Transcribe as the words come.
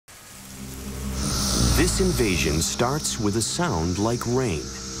This invasion starts with a sound like rain,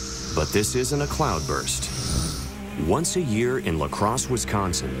 but this isn't a cloudburst. Once a year in La Crosse,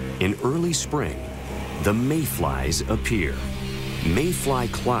 Wisconsin, in early spring, the mayflies appear. Mayfly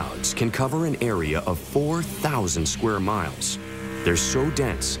clouds can cover an area of 4,000 square miles. They're so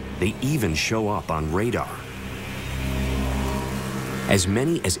dense, they even show up on radar. As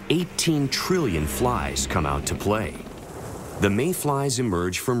many as 18 trillion flies come out to play. The mayflies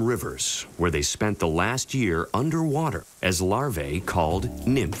emerge from rivers, where they spent the last year underwater as larvae called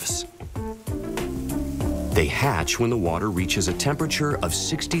nymphs. They hatch when the water reaches a temperature of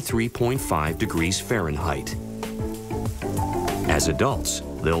 63.5 degrees Fahrenheit. As adults,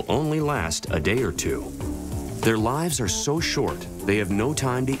 they'll only last a day or two. Their lives are so short, they have no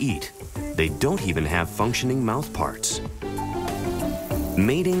time to eat. They don't even have functioning mouth parts.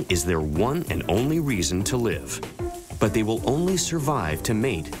 Mating is their one and only reason to live. But they will only survive to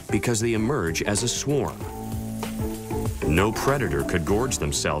mate because they emerge as a swarm. No predator could gorge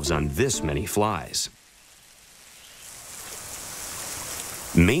themselves on this many flies.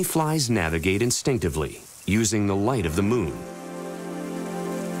 Mayflies navigate instinctively, using the light of the moon.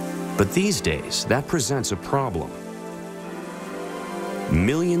 But these days, that presents a problem.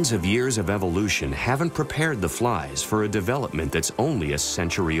 Millions of years of evolution haven't prepared the flies for a development that's only a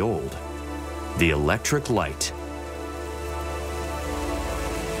century old: the electric light.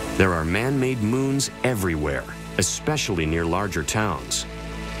 There are man-made moons everywhere, especially near larger towns.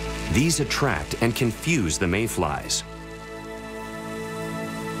 These attract and confuse the mayflies.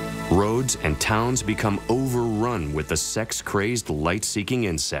 Roads and towns become overrun with the sex-crazed, light-seeking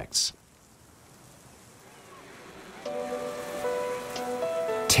insects.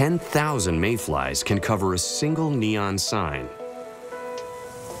 10,000 mayflies can cover a single neon sign.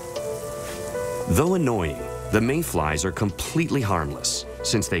 Though annoying, the mayflies are completely harmless,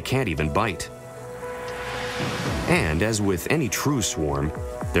 since they can't even bite. And as with any true swarm,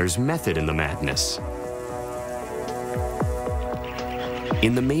 there's method in the madness.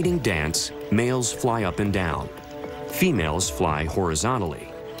 In the mating dance, males fly up and down. Females fly horizontally.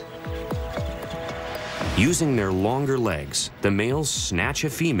 Using their longer legs, the males snatch a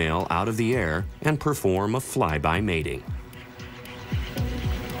female out of the air and perform a flyby mating.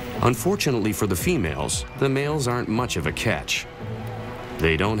 Unfortunately for the females, the males aren't much of a catch.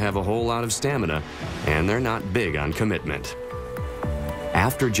 They don't have a whole lot of stamina, and they're not big on commitment.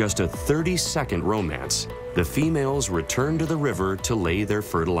 After just a 30-second romance, the females return to the river to lay their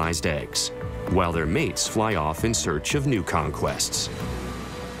fertilized eggs, while their mates fly off in search of new conquests.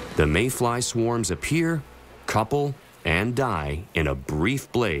 The mayfly swarms appear, couple, and die in a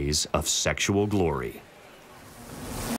brief blaze of sexual glory.